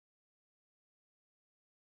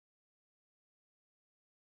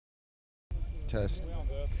test.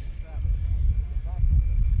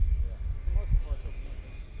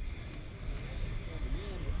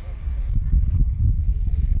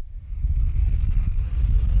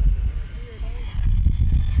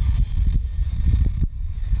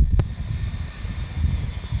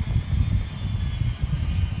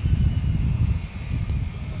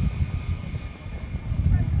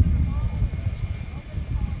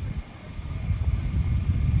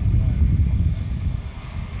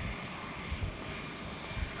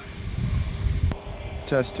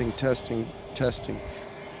 Testing, testing, testing.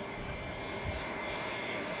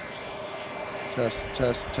 Test,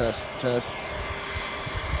 test, test, test.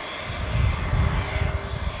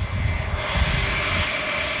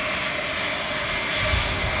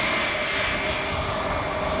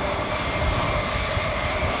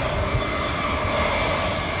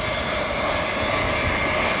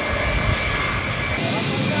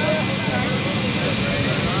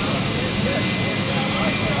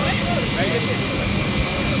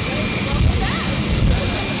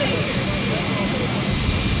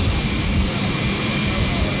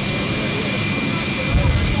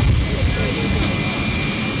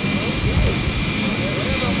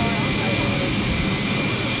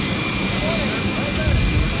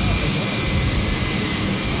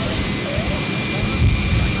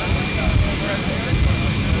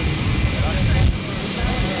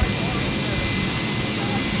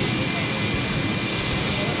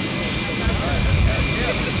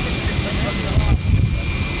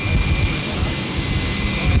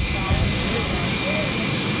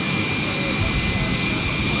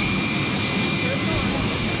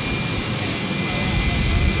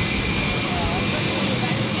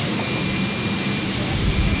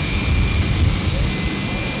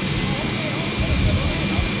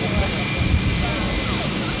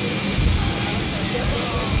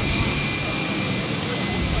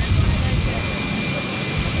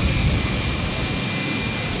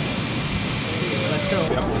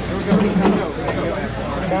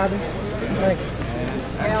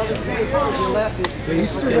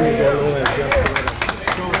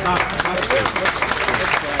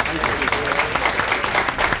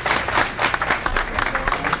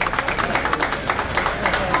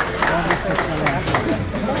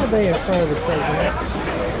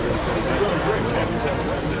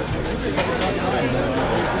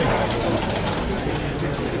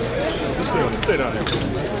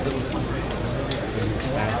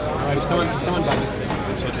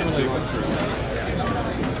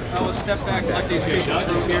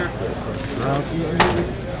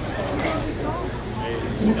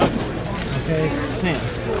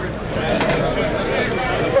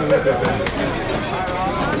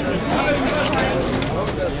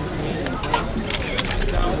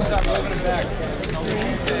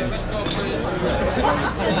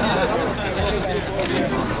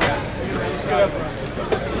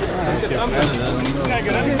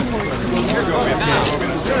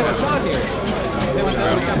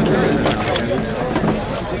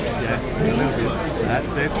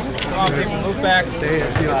 Move back.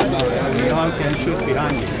 Y'all can shoot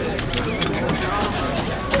behind you.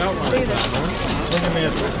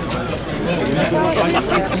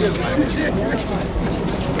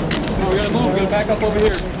 We gotta move. We gotta back up over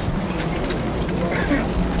here.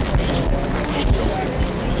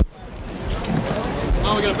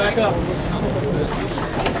 Now we gotta back up.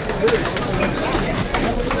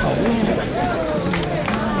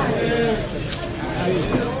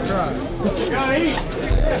 You gotta eat.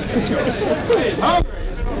 Hungry.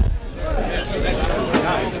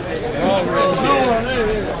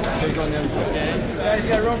 You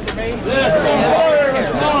got room for me?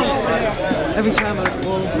 Every time I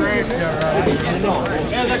go break,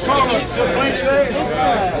 Yeah, the cola.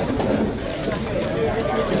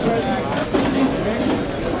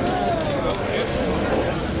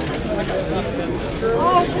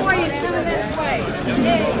 Oh boy, it's coming this way.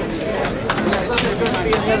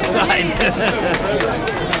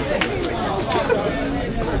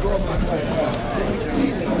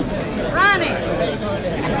 Ronnie!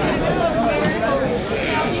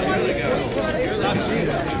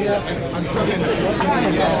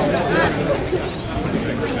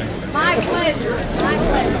 My pleasure. My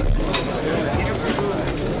pleasure.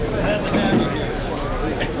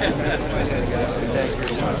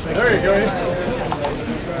 There you go.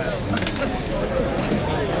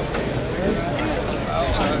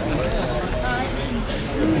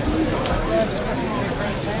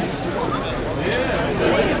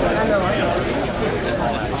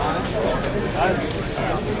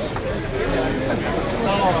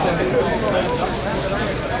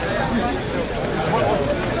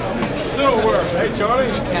 Still works. Hey, Joe.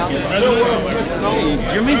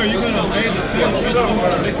 Jimmy, are you going to lay the field?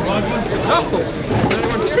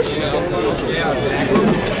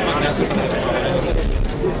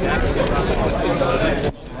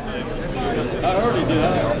 I heard he did.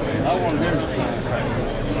 I want to hear it.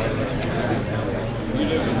 You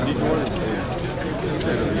live in Detroit?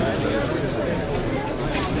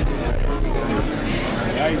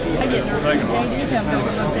 I get nervous. You tell me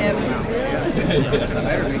what's happening.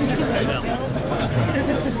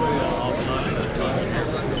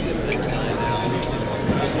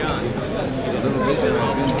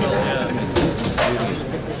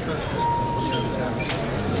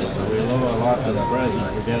 We owe a lot to the president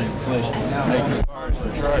for getting inflation making cars for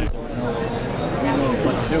charge. We know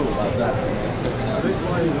what to do about that.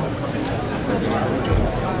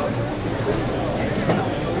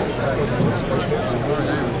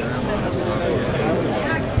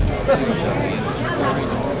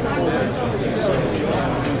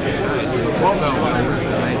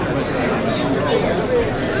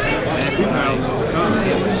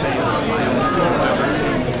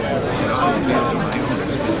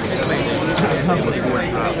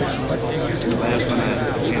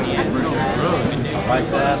 Like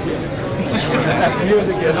that. That's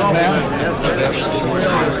music is now.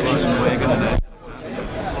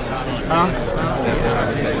 Huh?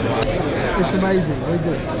 It's amazing.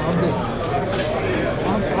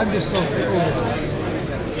 I'm just so thrilled.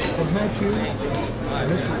 I've met you,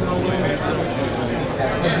 Mr. Conway. I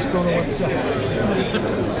just don't know what to say.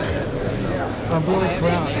 I'm really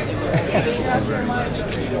proud.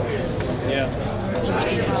 Yeah.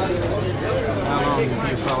 How long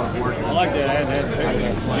have you fellas working? I like that. I had that.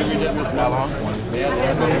 Jimmy did this how long? Yeah.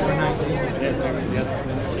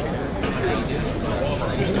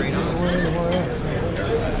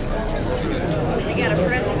 They got a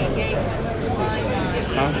president gate.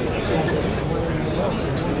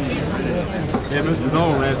 Yeah, Mr.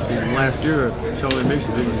 Noel last year, Charlie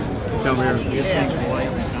Mixon didn't come here.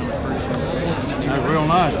 That's real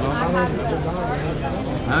nice, no?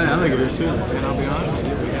 I think it is too. And I'll be honest with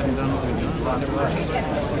you, we hadn't done what we've done.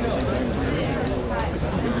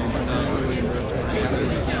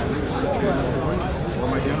 For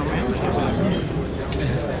my general manager.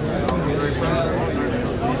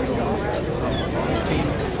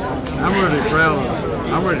 I'm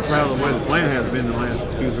really proud of the way the plant has been the last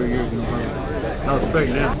 2-3 years. I was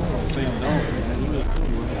expecting that.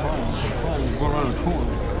 Go around the corner.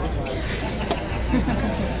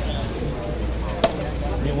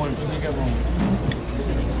 You want to sneak up on me?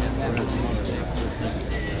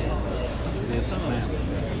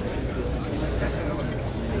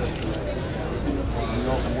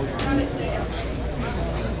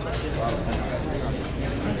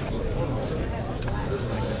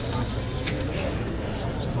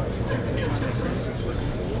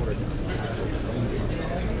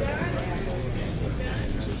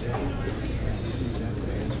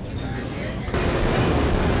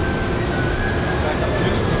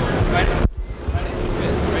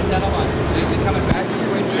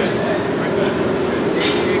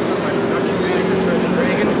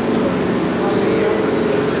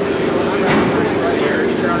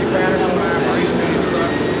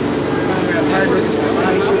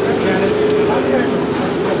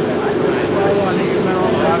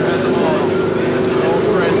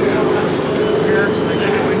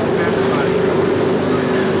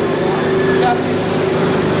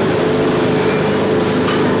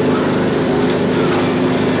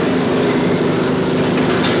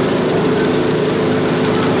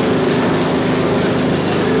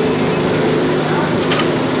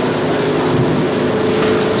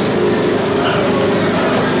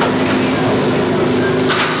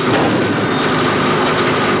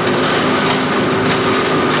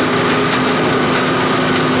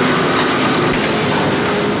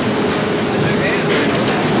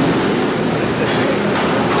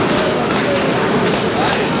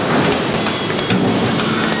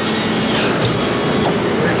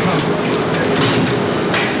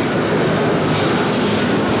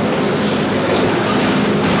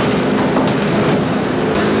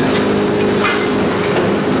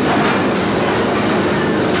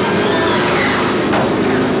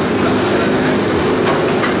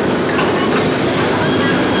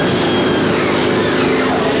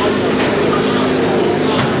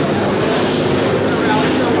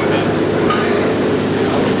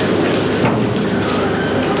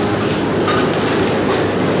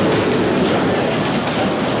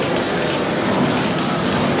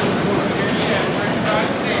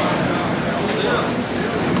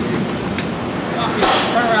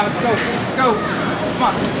 Go. Come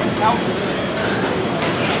on. Out.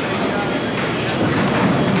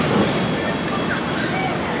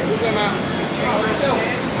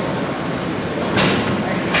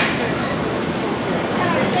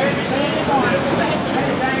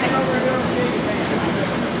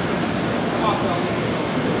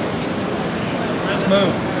 Let's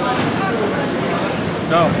move.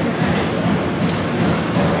 No.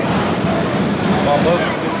 Ball move.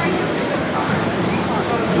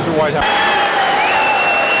 These are White House.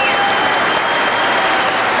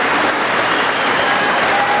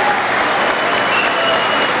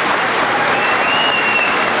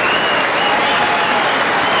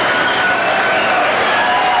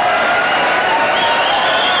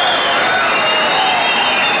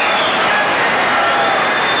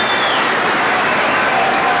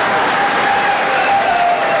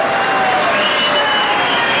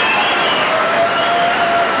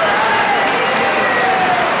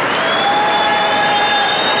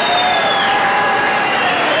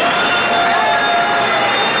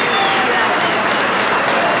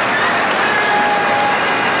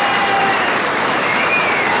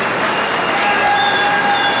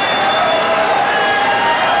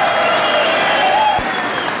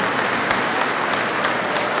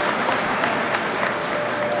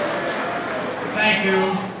 Thank you.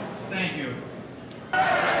 Thank you.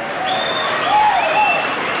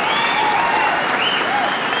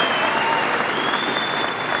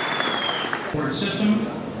 Word system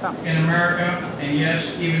in America, and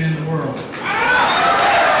yes, even in the world.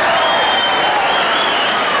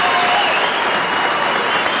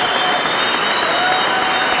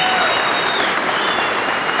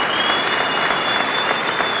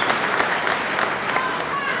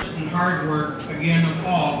 And hard work, again, of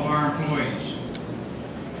all of our employees.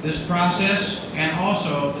 This process, and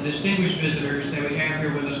also the distinguished visitors that we have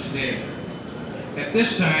here with us today. At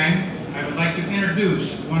this time, I would like to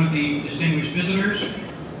introduce one of the distinguished visitors.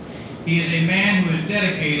 He is a man who is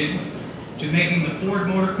dedicated to making the Ford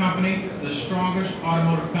Motor Company the strongest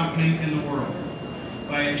automotive company in the world.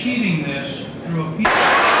 By achieving this through a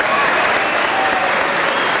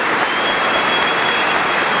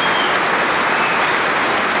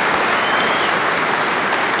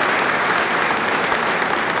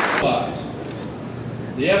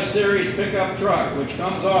The F-Series pickup truck, which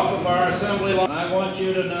comes off of our assembly line. I want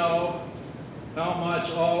you to know how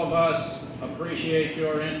much all of us appreciate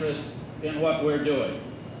your interest in what we're doing.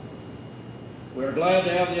 We're glad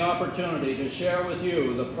to have the opportunity to share with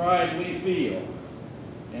you the pride we feel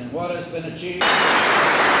in what has been achieved.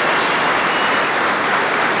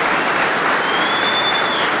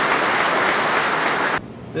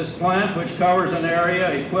 This plant, which covers an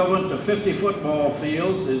area equivalent to 50 football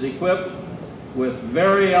fields, is equipped with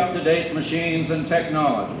very up-to-date machines and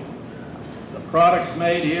technology. The products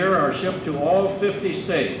made here are shipped to all 50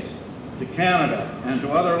 states, to Canada, and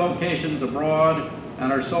to other locations abroad,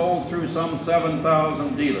 and are sold through some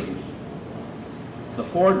 7,000 dealers. The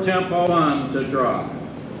Ford Tempo fun to drive.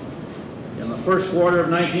 In the first quarter of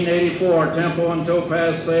 1984, Tempo and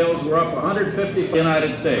Topaz sales were up 150% in the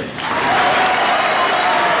United States.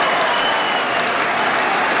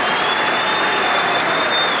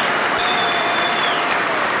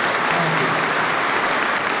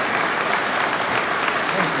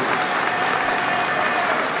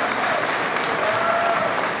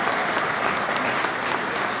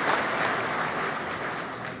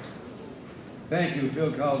 Thank you,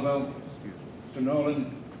 Phil Caldwell, Mr.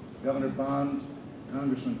 Nolan, Governor Bond,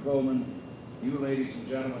 Congressman Coleman, you ladies and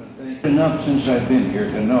gentlemen, and thank you. Enough since I've been here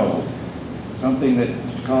to know something that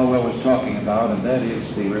Mr. Caldwell was talking about, and that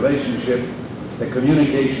is the relationship, the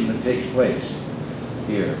communication that takes place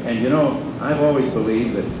here. And you know, I've always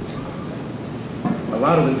believed that a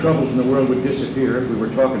lot of the troubles in the world would disappear if we were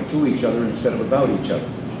talking to each other instead of about each other.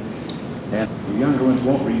 And the younger ones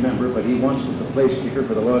won't remember, but he once was the place kicker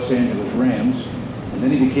for the Los Angeles Rams, and then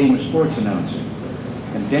he became a sports announcer.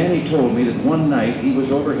 And Danny told me that one night he was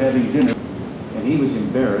over having dinner, and he was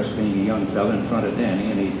embarrassed, being a young fella, in front of Danny,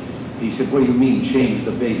 and he said, "What do you mean, change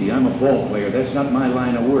the baby? I'm a ball player. That's not my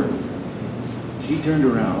line of work." She turned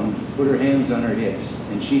around, put her hands on her hips,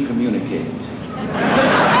 and she communicated.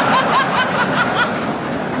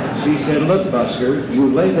 She said, "Look, Buster, you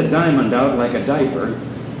lay the diamond out like a diaper.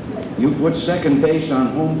 You put second base on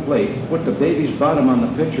home plate, put the baby's bottom on the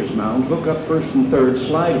pitcher's mound, hook up first and third,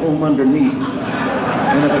 slide home underneath.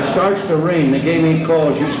 And if it starts to rain, the game ain't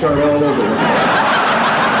called, you start all over again."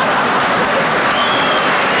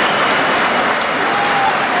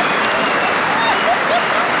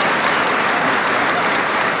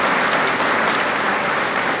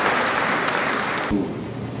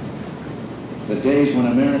 The days when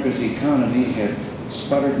America's economy had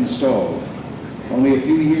sputtered and stalled. Only a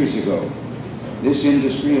few years ago, this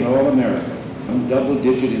industry in all America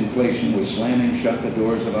Double-digit inflation was slamming shut the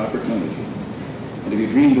doors of opportunity. And if you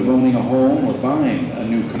dreamed of owning a home or buying a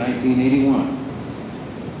new 1981,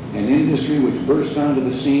 an industry which burst onto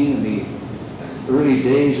the scene in the early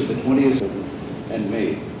days of the 20th century and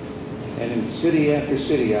made. And in city after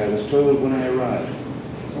city, I was told when I arrived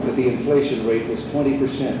that the inflation rate was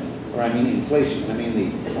 20%. Or I mean inflation, I mean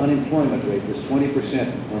the unemployment rate was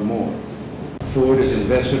 20% or more. Ford has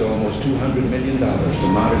invested almost $200 million to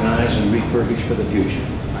modernize and refurbish for the future.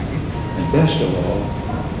 And best of all,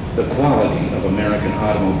 the quality of American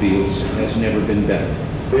automobiles has never been better.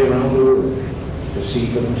 Way around the world to see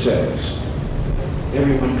for themselves.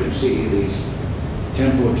 Everyone could see these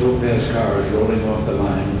Tempo Topaz cars rolling off the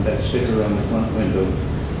line with that sticker on the front window,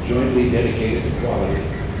 jointly dedicated to quality,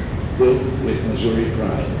 built with Missouri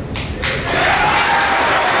pride.